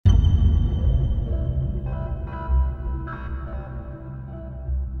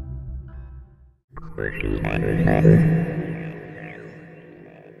This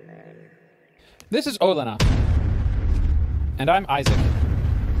is Olena. And I'm Isaac.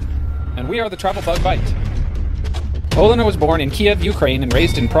 And we are the Travel Bug Bite. Olena was born in Kiev, Ukraine, and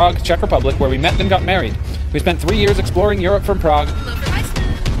raised in Prague, Czech Republic, where we met and got married. We spent 3 years exploring Europe from Prague,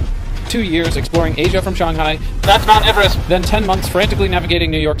 2 years exploring Asia from Shanghai, that's Mount Everest, then 10 months frantically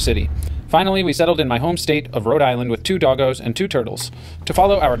navigating New York City. Finally, we settled in my home state of Rhode Island with 2 doggos and 2 turtles. To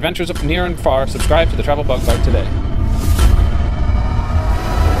follow our adventures of near and far, subscribe to the Travel Bug Bite today.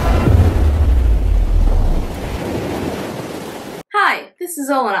 Hi, this is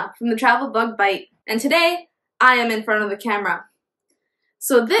Olena from the Travel Bug Bite, and today I am in front of the camera.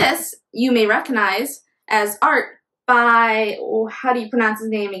 So this you may recognize as art by, how do you pronounce his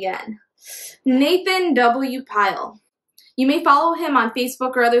name again? Nathan W. Pyle. You may follow him on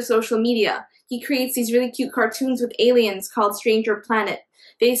Facebook or other social media. He creates these really cute cartoons with aliens called Stranger Planet.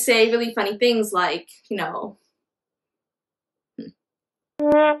 They say really funny things like, you know...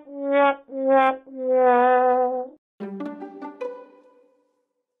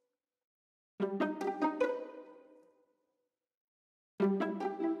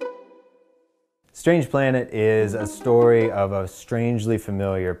 Strange Planet is a story of a strangely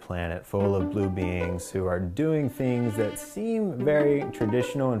familiar planet full of blue beings who are doing things that seem very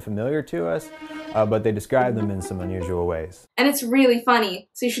traditional and familiar to us, but they describe them in some unusual ways. And it's really funny,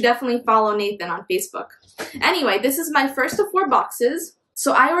 so you should definitely follow Nathan on Facebook. Anyway, this is my first of 4 boxes.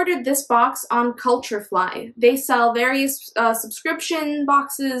 So I ordered this box on Culturefly. They sell various subscription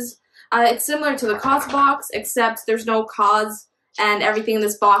boxes. It's similar to the Cause box, except there's no Cause, and everything in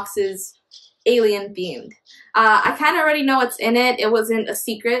this box is alien themed. I kind of already know what's in it. It wasn't a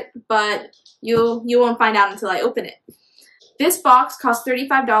secret, but you won't find out until I open it. This box costs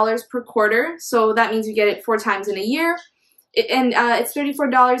 $35 per quarter, so that means you get it 4 times in a year. It's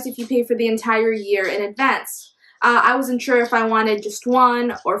 $34 if you pay for the entire year in advance. I wasn't sure if I wanted just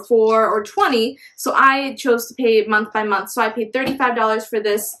 1 or 4 or 20, so I chose to pay month by month. So I paid $35 for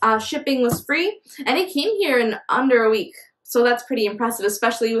this. Shipping was free, and it came here in under a week. So that's pretty impressive,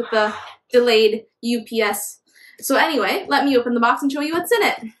 especially with the delayed UPS. So anyway, let me open the box and show you what's in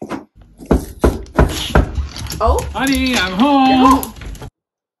it. Oh? Honey, I'm home! You're home.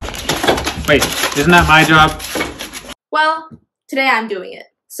 Wait, isn't that my job? Well, today I'm doing it,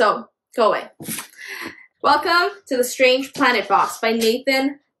 so go away. Welcome to the Strange Planet box by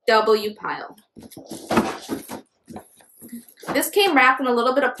Nathan W. Pyle. This came wrapped in a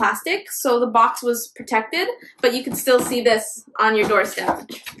little bit of plastic, so the box was protected, but you can still see this on your doorstep.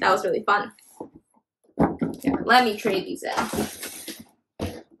 That was really fun. Here, let me trade these in.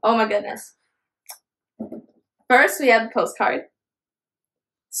 Oh my goodness. First, we have the postcard.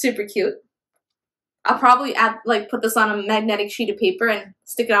 Super cute. I'll probably put this on a magnetic sheet of paper and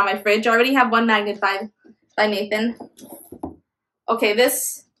stick it on my fridge. I already have one magnet by Nathan. Okay,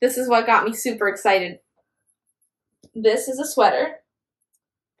 this is what got me super excited. This is a sweater.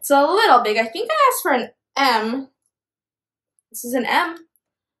 It's a little big. I think I asked for an M. This is an M.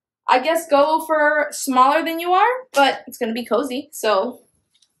 I guess go for smaller than you are, but it's going to be cozy, so.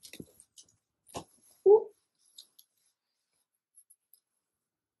 Ooh.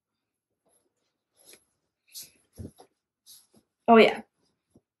 Oh yeah.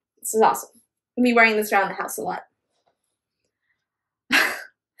 This is awesome. I'll be wearing this around the house a lot.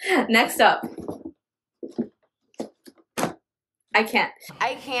 Next up. I can't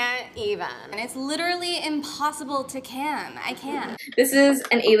even. And it's literally impossible to can. I can't. This is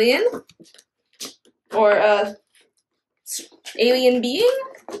an alien. Or a alien being.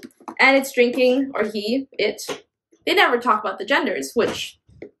 And it's drinking, or it. They never talk about the genders, which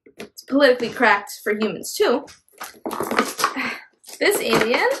is politically correct for humans too. This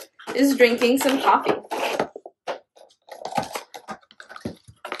alien is drinking some coffee.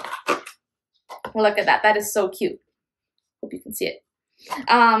 Look at that. That is so cute. Hope you can see it.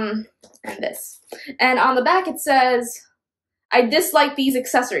 And this. And on the back it says, I dislike these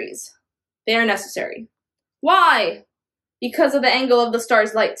accessories. They are necessary. Why? Because of the angle of the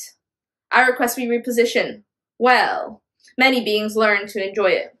star's light. I request we reposition. Well, many beings learn to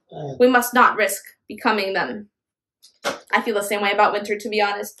enjoy it. We must not risk becoming them. I feel the same way about winter, to be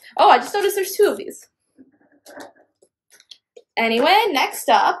honest. Oh, I just noticed there's 2 of these. Anyway, next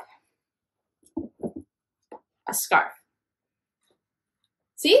up, a scarf.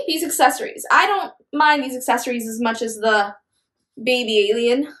 See, these accessories. I don't mind these accessories as much as the baby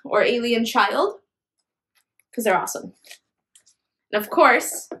alien or alien child, because they're awesome. And of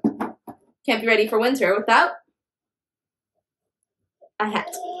course, can't be ready for winter without a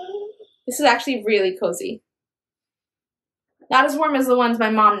hat. This is actually really cozy. Not as warm as the ones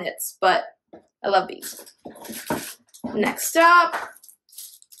my mom knits, but I love these. Next up,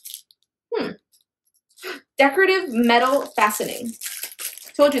 decorative metal fastening.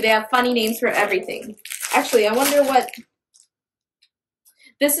 Told you they have funny names for everything. Actually, I wonder what...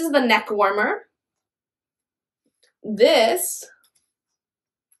 This is the neck warmer. This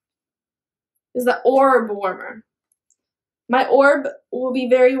is the orb warmer. My orb will be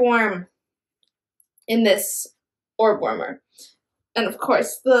very warm in this orb warmer. And of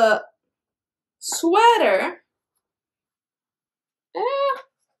course, the sweater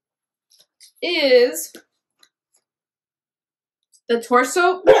is the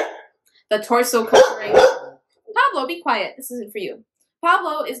torso covering. Pablo, be quiet. This isn't for you.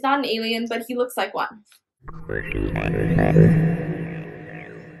 Pablo is not an alien, but he looks like one.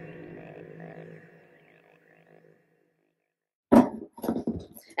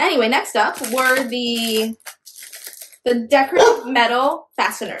 Anyway, next up were the decorative metal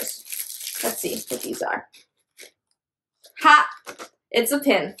fasteners. Let's see what these are. Ha! It's a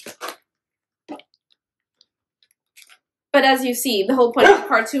pin. But as you see, the whole point of the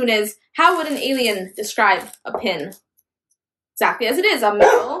cartoon is, how would an alien describe a pin? Exactly as it is, a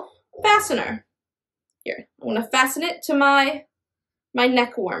metal fastener. Here, I'm going to fasten it to my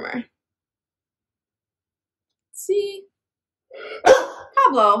neck warmer. Let's see?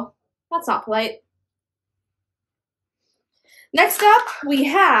 Pablo, that's not polite. Next up, we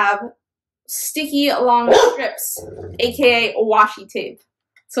have sticky long strips, aka washi tape.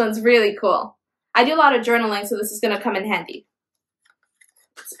 This one's really cool. I do a lot of journaling, so this is going to come in handy.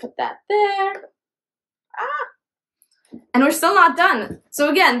 Let's put that there. And we're still not done. So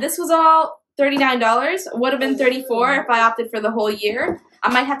again, this was all $39. Would have been $34 if I opted for the whole year. I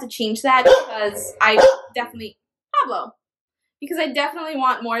might have to change that because I definitely... Pablo. Because I definitely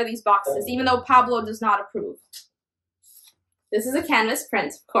want more of these boxes, even though Pablo does not approve. This is a canvas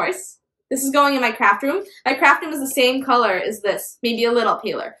print, of course. This is going in my craft room. My craft room is the same color as this, maybe a little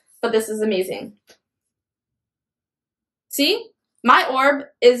paler, but this is amazing. See? My orb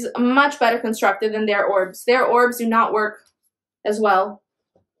is much better constructed than their orbs. Their orbs do not work as well.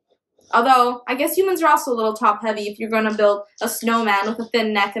 Although, I guess humans are also a little top-heavy if you're going to build a snowman with a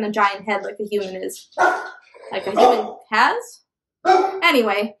thin neck and a giant head like a human is. Like a human has?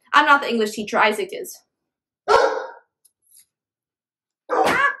 Anyway, I'm not the English teacher, Isaac is.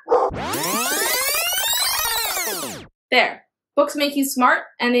 There. Books make you smart,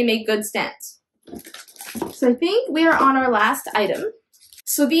 and they make good stands. So I think we are on our last item.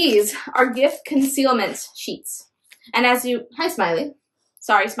 So these are gift concealment sheets. And as you... Hi, Smiley.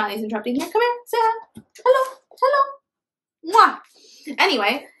 Sorry, Smiley's interrupting here. Come here. Say hi. Hello. Hello. Mwah.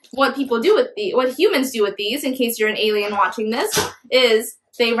 Anyway, what humans do with these, in case you're an alien watching this, is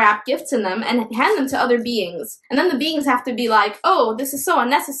they wrap gifts in them and hand them to other beings. And then the beings have to be like, oh, this is so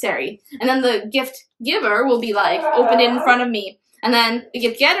unnecessary. And then the gift giver will be like, open it in front of me. And then the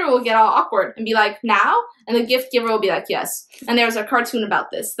gift getter will get all awkward and be like, now? And the gift giver will be like, yes. And there's a cartoon about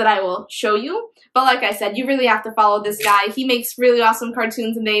this that I will show you. But like I said, you really have to follow this guy. He makes really awesome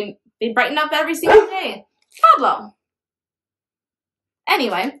cartoons and they brighten up every single day. Pablo.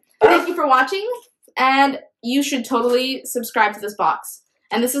 Anyway, thank you for watching. And you should totally subscribe to this box.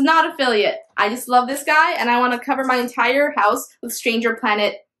 And this is not affiliate. I just love this guy and I want to cover my entire house with Stranger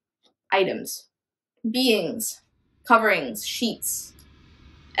Planet items. Beings. Coverings, sheets,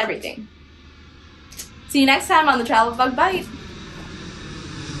 everything. See you next time on the Travel Bug Bite.